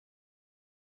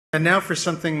And now for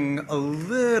something a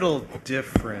little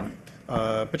different,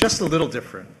 but just a little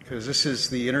different, because this is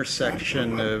the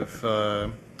intersection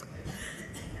of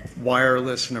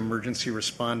wireless and emergency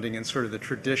responding and sort of the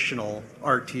traditional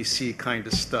RTC kind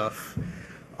of stuff.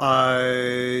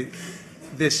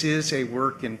 This is a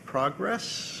work in progress.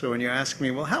 So when you ask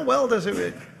me, well, how well does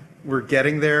it? We're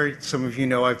getting there. Some of you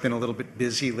know I've been a little bit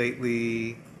busy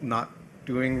lately not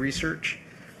doing research.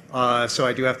 So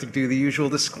I do have to do the usual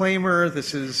disclaimer.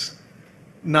 This is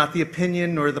not the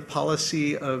opinion nor the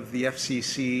policy of the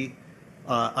FCC.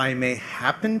 I may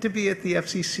happen to be at the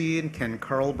FCC, and Ken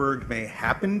Carlberg may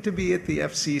happen to be at the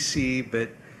FCC, but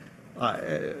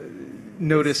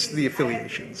notice the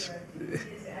affiliations. He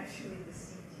is actually the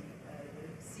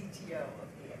CTO of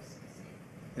the FCC.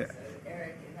 Yeah. So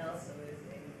Eric also is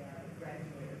a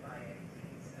graduate of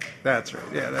IIT. So. That's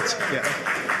right. Yeah, that's yeah.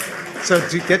 So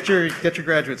do get your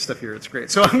graduate stuff here. It's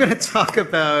great. So I'm going to talk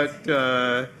about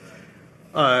a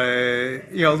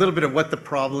little bit of what the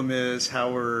problem is,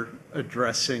 how we're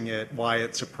addressing it, why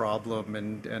it's a problem,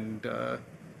 and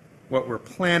what we're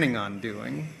planning on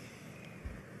doing.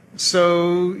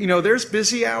 So there's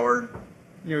busy hour.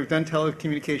 We've done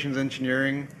telecommunications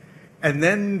engineering, and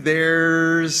then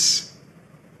there's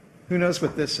who knows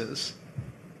what this is.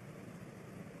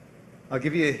 I'll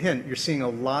give you a hint. You're seeing a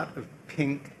lot of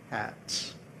pink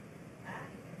hats.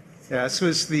 Yeah, this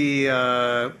was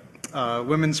the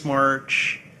Women's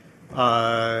March.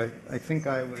 I think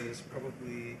I was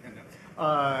probably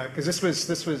because this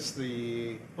was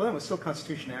the that was still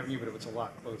Constitution Avenue, but it was a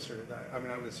lot closer. I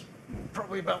mean, I was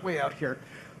probably about way out here.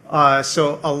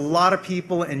 So a lot of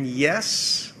people, and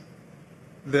yes,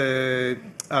 the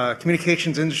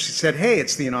communications industry said, hey,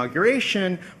 it's the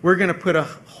inauguration. We're going to put a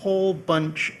whole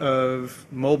bunch of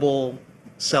mobile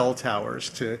cell towers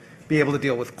to be able to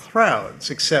deal with crowds,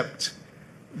 except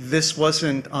this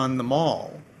wasn't on the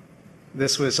mall.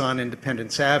 This was on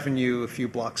Independence Avenue, a few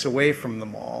blocks away from the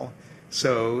mall.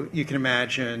 So you can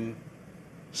imagine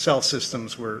cell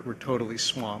systems were totally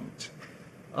swamped.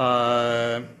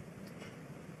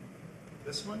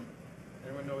 This one?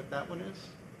 Anyone know what that one is?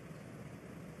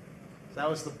 That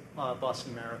was the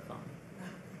Boston Marathon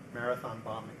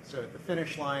bombing. So at the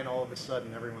finish line, all of a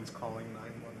sudden, everyone's calling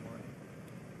 911.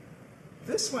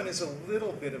 This one is a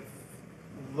little bit of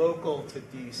local to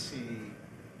DC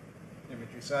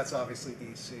imagery, so that's obviously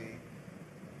DC.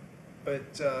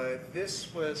 But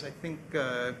this was, I think,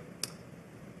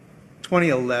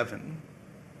 2011.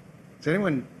 Does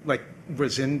anyone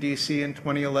was in DC in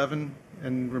 2011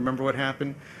 and remember what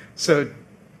happened? So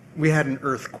we had an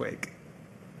earthquake.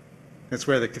 That's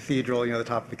where the cathedral, the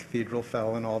top of the cathedral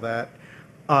fell and all that.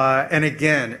 And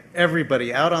again,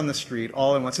 everybody out on the street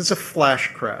all at once. It's a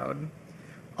flash crowd.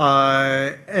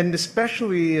 And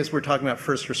especially as we're talking about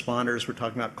first responders, we're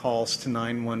talking about calls to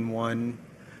 911.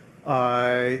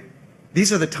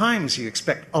 These are the times you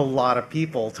expect a lot of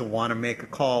people to want to make a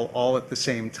call all at the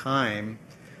same time.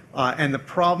 And the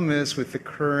problem is with the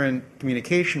current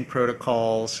communication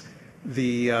protocols,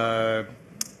 the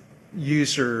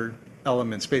user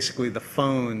elements, basically the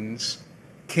phones,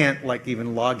 can't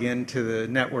even log into the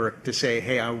network to say,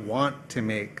 hey, I want to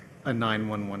make a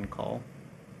 911 call.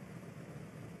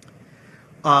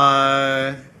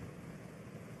 I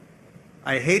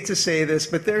hate to say this,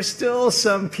 but there's still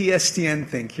some PSTN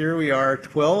think. Here we are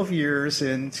 12 years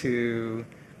into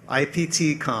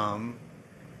IPT-COM,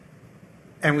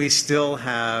 and we still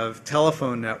have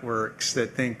telephone networks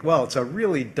that think, well, it's a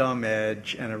really dumb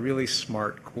edge and a really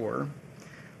smart core.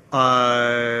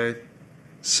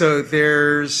 So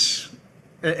there's,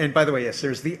 and by the way, yes,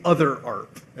 there's the other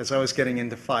ARP. As I was getting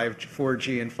into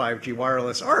 4G and 5G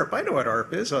wireless, ARP, I know what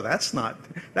ARP is. Oh, that's not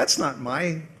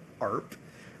my ARP.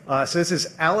 So this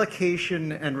is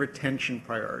allocation and retention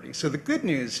priority. So the good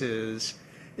news is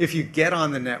if you get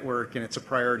on the network and it's a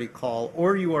priority call,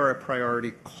 or you are a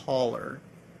priority caller,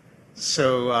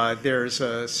 so there's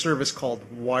a service called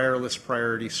wireless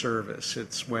priority service.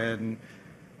 It's when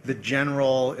the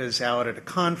general is out at a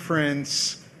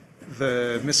conference,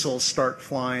 the missiles start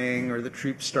flying or the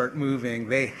troops start moving,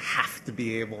 they have to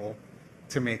be able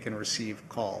to make and receive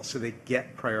calls, so they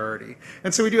get priority.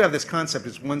 And so we do have this concept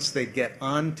is once they get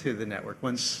onto the network,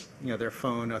 once their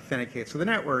phone authenticates with the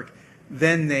network,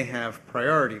 then they have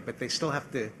priority, but they still have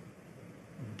to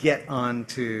get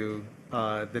onto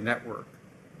the network.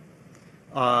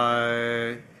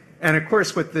 And of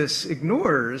course, what this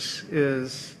ignores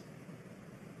is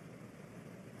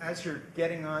as you're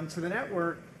getting onto the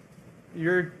network,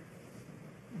 you're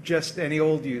just any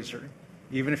old user.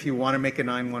 Even if you want to make a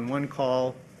 911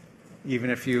 call, even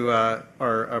if you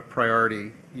are a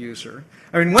priority user.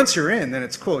 I mean, once you're in, then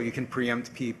it's cool. You can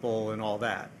preempt people and all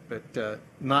that, but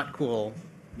not cool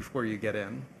before you get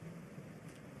in.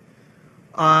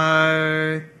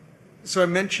 So I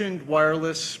mentioned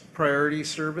wireless priority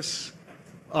service.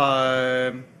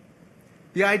 The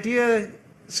idea,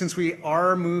 since we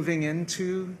are moving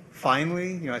into,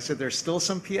 finally, I said there's still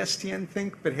some PSTN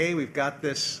think, but hey, we've got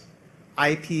this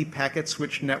IP packet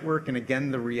switch network, and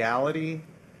again, the reality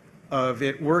of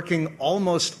it working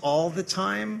almost all the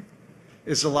time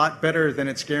is a lot better than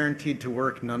it's guaranteed to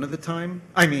work none of the time.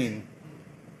 I mean,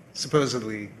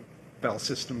 supposedly Bell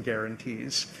system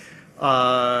guarantees.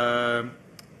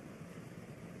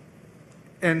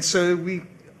 And so we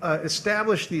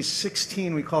established these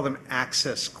 16, we call them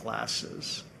access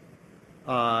classes.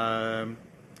 And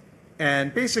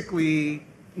basically,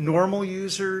 normal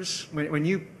users, when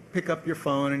you pick up your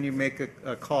phone and you make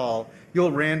a call,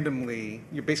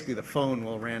 basically the phone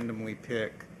will randomly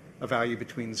pick a value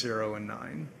between 0 and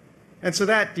 9. And so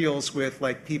that deals with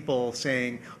like people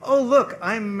saying, oh, look,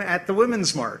 I'm at the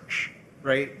Women's March,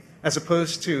 right? As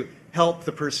opposed to, help,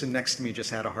 the person next to me just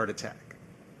had a heart attack.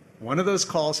 One of those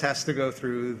calls has to go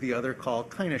through, the other call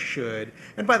kind of should.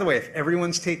 And by the way, if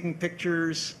everyone's taking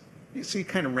pictures, so you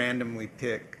kind of randomly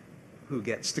pick who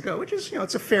gets to go, which is,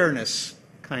 it's a fairness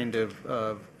kind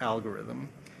of algorithm.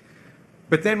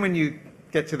 But then when you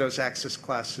get to those access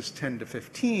classes 10 to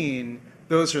 15,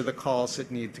 those are the calls that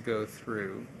need to go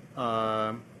through.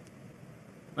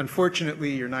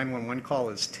 Unfortunately, your 911 call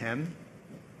is 10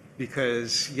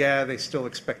 because, yeah, they still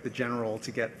expect the general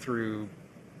to get through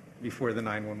before the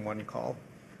 911 call.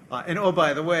 And oh,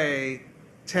 by the way,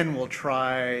 10 will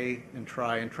try and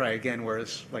try and try again,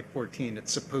 whereas like 14,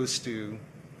 it's supposed to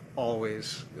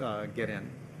always get in.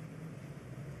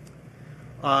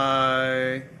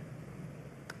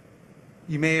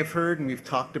 You may have heard, and we've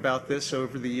talked about this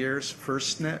over the years,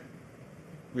 FirstNet,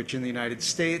 which in the United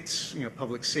States,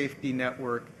 public safety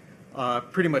network,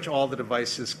 pretty much all the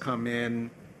devices come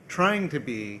in trying to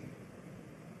be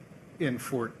in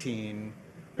 14,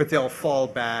 but they'll fall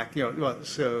back, on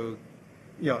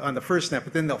the FirstNet,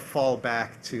 but then they'll fall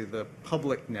back to the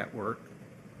public network,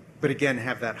 but again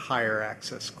have that higher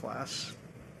access class.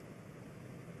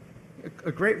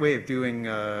 A great way of doing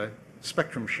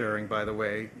spectrum sharing, by the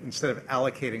way, instead of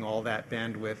allocating all that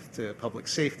bandwidth to public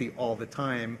safety all the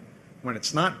time when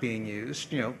it's not being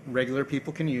used, regular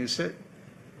people can use it.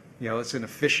 It's an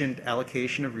efficient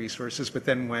allocation of resources, but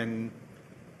then when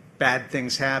bad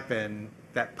things happen,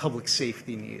 that public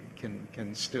safety need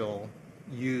can still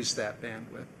use that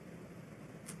bandwidth.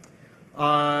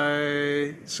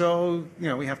 So,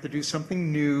 we have to do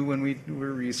something new when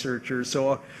we're researchers.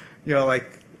 So,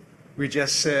 like we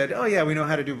just said, oh yeah, we know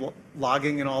how to do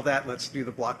logging and all that. Let's do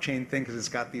the blockchain thing because it's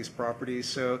got these properties.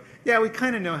 So yeah, we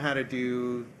kind of know how to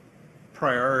do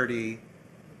priority.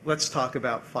 Let's talk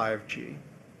about 5G.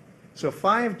 So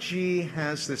 5G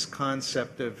has this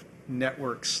concept of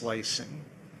network slicing.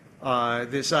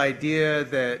 This idea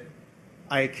that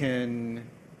I can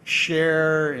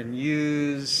share and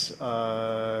use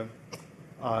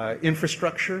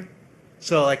infrastructure.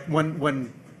 So like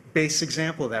one base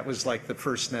example of that was like the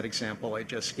FirstNet example I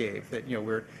just gave, that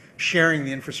we're sharing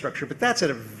the infrastructure, but that's at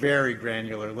a very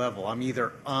granular level. I'm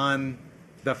either on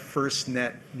the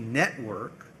FirstNet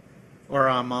network or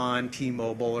I'm on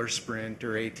T-Mobile or Sprint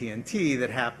or AT&T that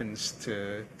happens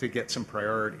to get some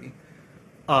priority.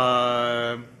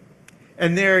 And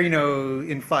there,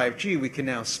 in 5G, we can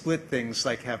now split things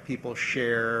like have people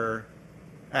share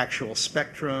actual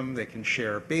spectrum, they can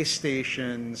share base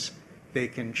stations, they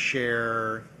can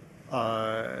share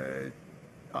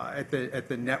at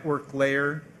the network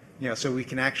layer. So we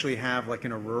can actually have, like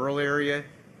in a rural area,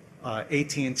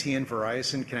 AT&T and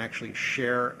Verizon can actually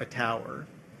share a tower.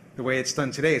 The way it's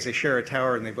done today is they share a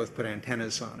tower and they both put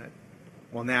antennas on it.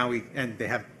 Well, now and they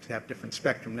have to have different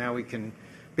spectrum. Now we can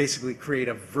basically create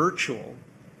a virtual,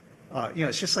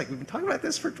 it's just like we've been talking about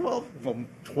this for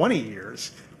 20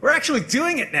 years. We're actually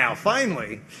doing it now,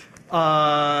 finally.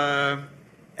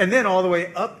 And then all the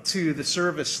way up to the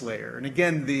service layer. And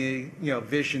again, the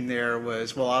vision there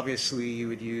was, well, obviously you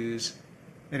would use,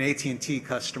 an AT&T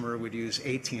customer would use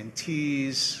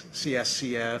AT&T's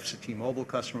CSCFs, a T-Mobile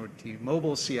customer would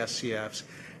T-Mobile CSCFs.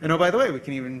 And oh, by the way, we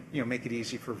can even make it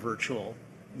easy for virtual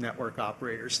network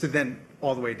operators to then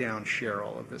all the way down share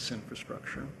all of this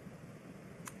infrastructure.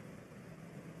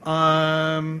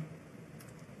 And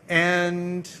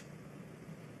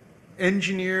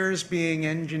engineers being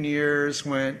engineers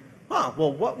went,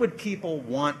 well, what would people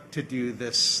want to do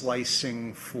this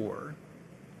slicing for?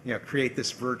 Create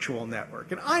this virtual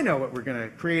network. And I know what we're going to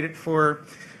create it for.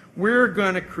 we're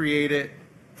going to create it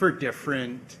for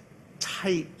different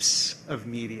types of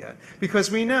media.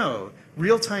 Because we know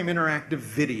real-time interactive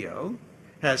video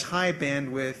has high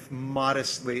bandwidth,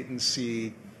 modest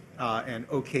latency, and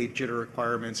okay jitter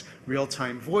requirements.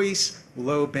 Real-time voice,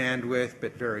 low bandwidth,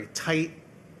 but very tight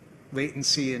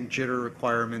latency and jitter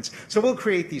requirements. So we'll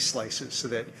create these slices so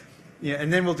that,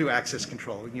 and then we'll do access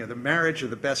control, the marriage of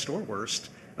the best or worst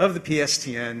of the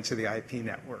PSTN to the IP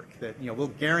network. That, we'll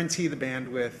guarantee the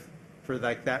bandwidth for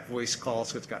like that voice call,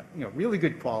 so it's got, really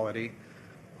good quality.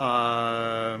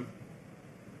 And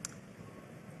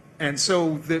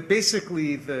so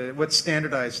basically what's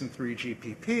standardized in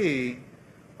 3GPP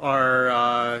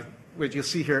are what you'll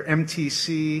see here,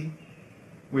 MTC,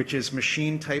 which is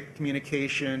machine type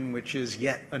communication, which is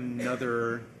yet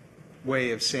another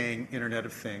way of saying Internet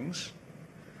of Things.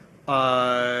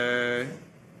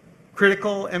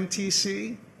 Critical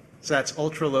MTC, so that's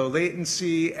ultra low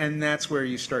latency, and that's where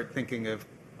you start thinking of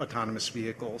autonomous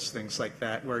vehicles, things like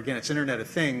that, where again, it's Internet of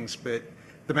Things, but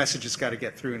the message has got to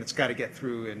get through, and it's got to get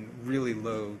through in really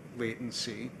low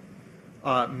latency.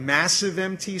 Massive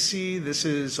MTC, this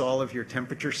is all of your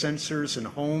temperature sensors in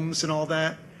homes and all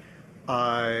that.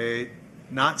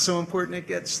 Not so important it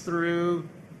gets through,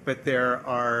 but there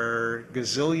are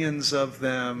gazillions of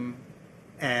them,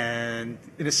 and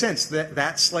in a sense,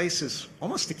 that slice is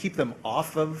almost to keep them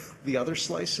off of the other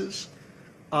slices.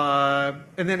 And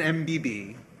then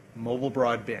MBB, mobile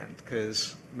broadband,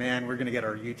 because, man, we're going to get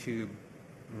our YouTube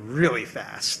really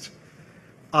fast.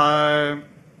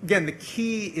 Again, the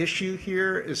key issue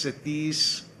here is that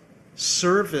these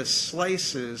service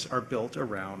slices are built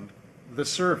around the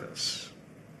service.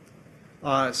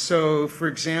 So, for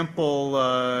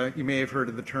example, you may have heard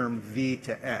of the term V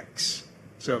to X,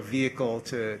 so vehicle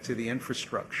to the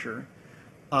infrastructure.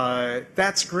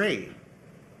 That's great,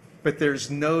 but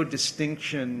there's no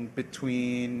distinction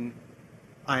between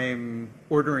I'm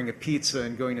ordering a pizza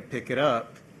and going to pick it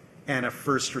up and a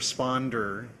first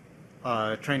responder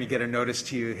trying to get a notice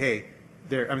to you, hey,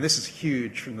 this is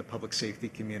huge from the public safety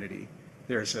community.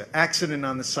 There's an accident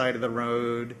on the side of the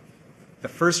road. The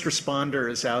first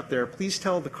responder is out there. Please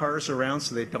tell the cars around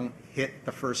so they don't hit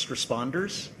the first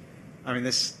responders.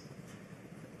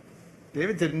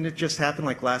 David, didn't it just happen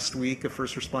like last week? A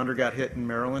first responder got hit in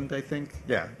Maryland, I think?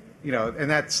 Yeah, and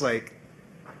that's like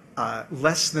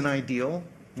less than ideal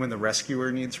when the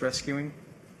rescuer needs rescuing.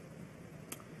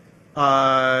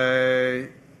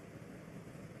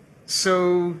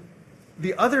 So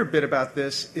the other bit about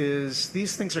this is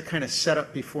these things are kind of set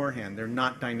up beforehand. They're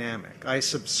not dynamic. I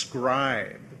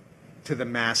subscribe to the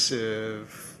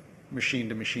massive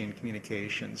machine-to-machine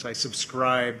communications. I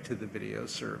subscribe to the video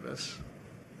service.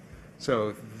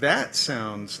 So that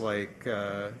sounds like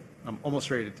I'm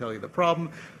almost ready to tell you the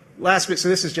problem. Last bit, so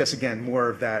this is just, again, more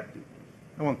of that.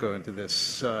 I won't go into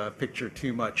this picture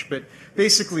too much, but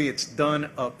basically it's done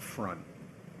up front,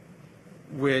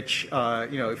 which,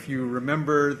 if you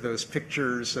remember those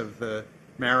pictures of the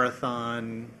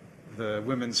marathon, the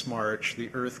Women's March, the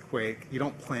earthquake, you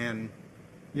don't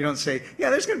say, yeah,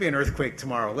 there's going to be an earthquake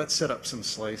tomorrow, let's set up some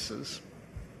slices.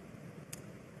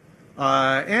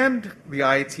 And the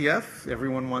IETF,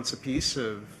 everyone wants a piece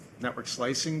of network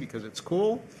slicing because it's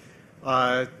cool.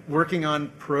 Working on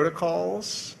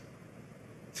protocols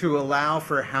to allow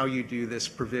for how you do this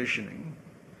provisioning.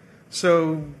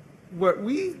 So what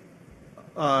we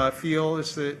feel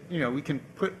is that we can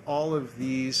put all of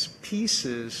these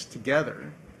pieces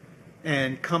together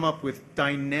and come up with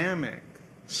dynamic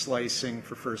slicing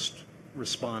for first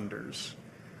responders.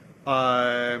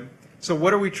 So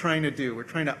what are we trying to do? We're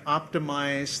trying to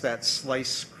optimize that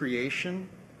slice creation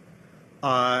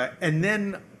and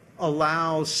then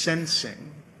allow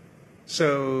sensing.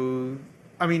 So,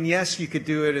 yes, you could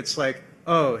do it. It's like,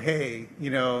 oh, hey,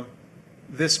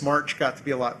 this march got to be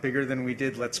a lot bigger than we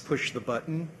did. Let's push the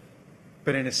button.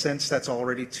 But in a sense, that's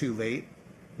already too late.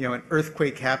 An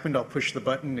earthquake happened. I'll push the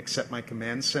button, except my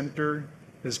command center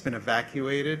has been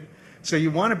evacuated. So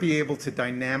you want to be able to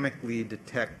dynamically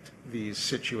detect these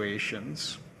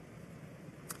situations.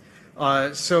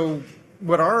 So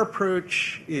what our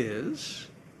approach is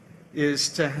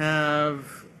to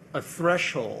have a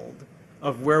threshold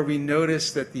of where we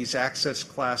notice that these access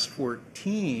class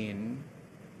 14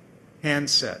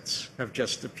 handsets have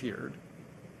just appeared.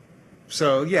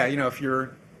 So yeah, if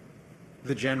you're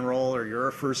the general or you're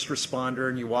a first responder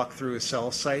and you walk through a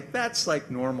cell site, that's like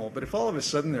normal. But if all of a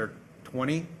sudden there are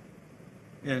 20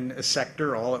 in a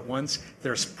sector all at once,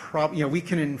 there's probably, we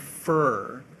can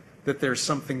infer that there's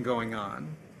something going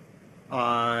on.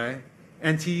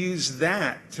 And to use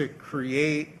that to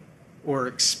create or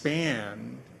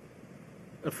expand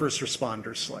a first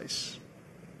responder slice.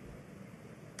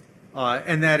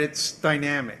 and that it's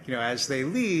dynamic. You know, as they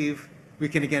leave, we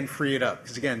can again free it up.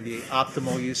 Because again, the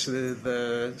optimal use of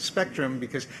the spectrum,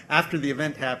 because after the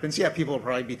event happens, yeah, people will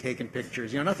probably be taking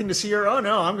pictures. You know, nothing to see, or, oh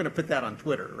no, I'm going to put that on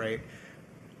Twitter, right?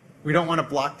 We don't want to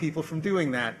block people from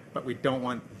doing that, but we don't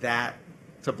want that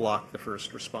to block the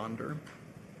first responder.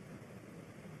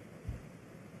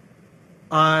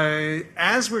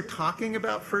 As we're talking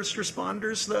about first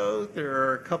responders, though, there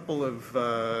are a couple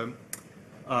of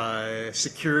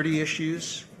security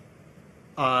issues.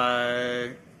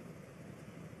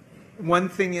 One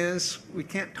thing is we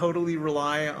can't totally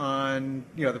rely on,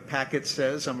 you know, the packet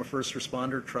says I'm a first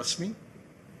responder, trust me.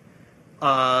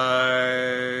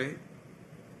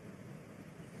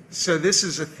 So this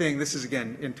is a thing, this is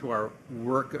again into our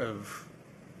work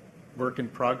in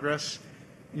progress.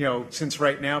 You know, since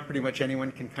right now pretty much anyone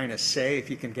can kind of say, if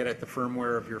you can get at the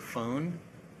firmware of your phone,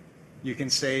 you can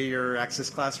say you're access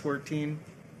class 14.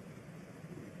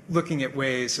 Looking at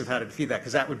ways of how to defeat that,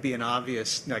 because that would be an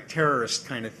obvious, like, terrorist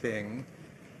kind of thing.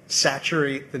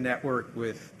 Saturate the network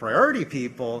with priority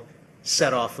people,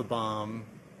 set off a bomb,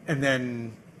 and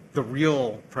then the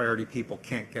real priority people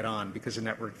can't get on because the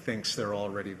network thinks they're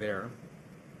already there.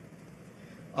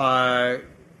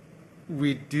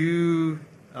 We do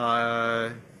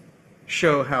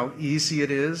show how easy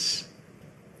it is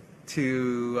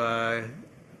to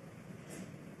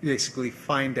basically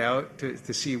find out,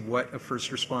 to see what a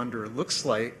first responder looks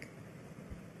like,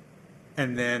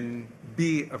 and then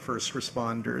be a first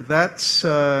responder. That's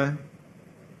about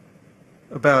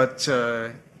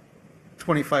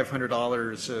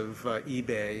 $2,500 of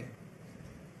eBay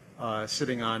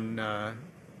sitting on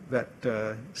that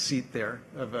seat there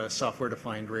of a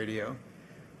software-defined radio.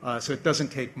 So it doesn't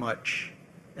take much.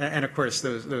 And of course,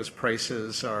 those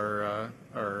prices are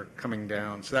coming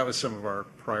down. So that was some of our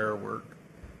prior work.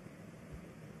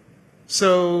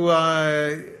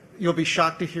 So you'll be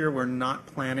shocked to hear we're not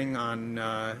planning on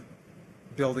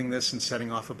building this and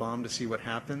setting off a bomb to see what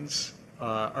happens.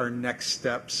 Our next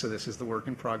step, so this is the work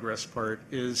in progress part,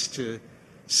 is to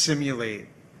simulate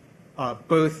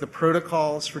both the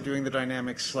protocols for doing the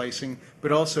dynamic slicing,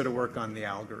 but also to work on the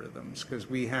algorithms, because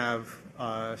we have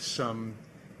some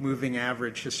moving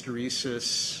average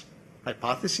hysteresis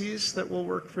hypotheses that will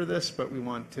work for this, but we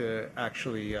want to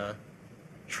actually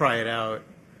try it out.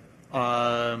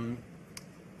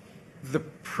 The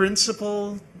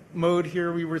principal mode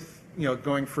here we were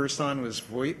going first on was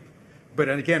VoIP. But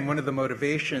again, one of the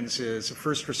motivations is a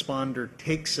first responder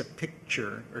takes a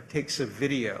picture or takes a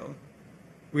video.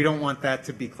 We don't want that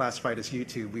to be classified as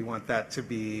YouTube. We want that to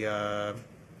be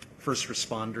first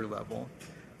responder level.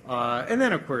 And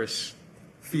then, of course,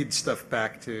 feed stuff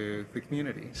back to the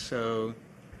community. So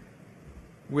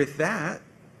with that,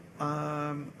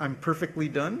 I'm perfectly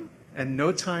done and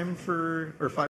no time for, or 5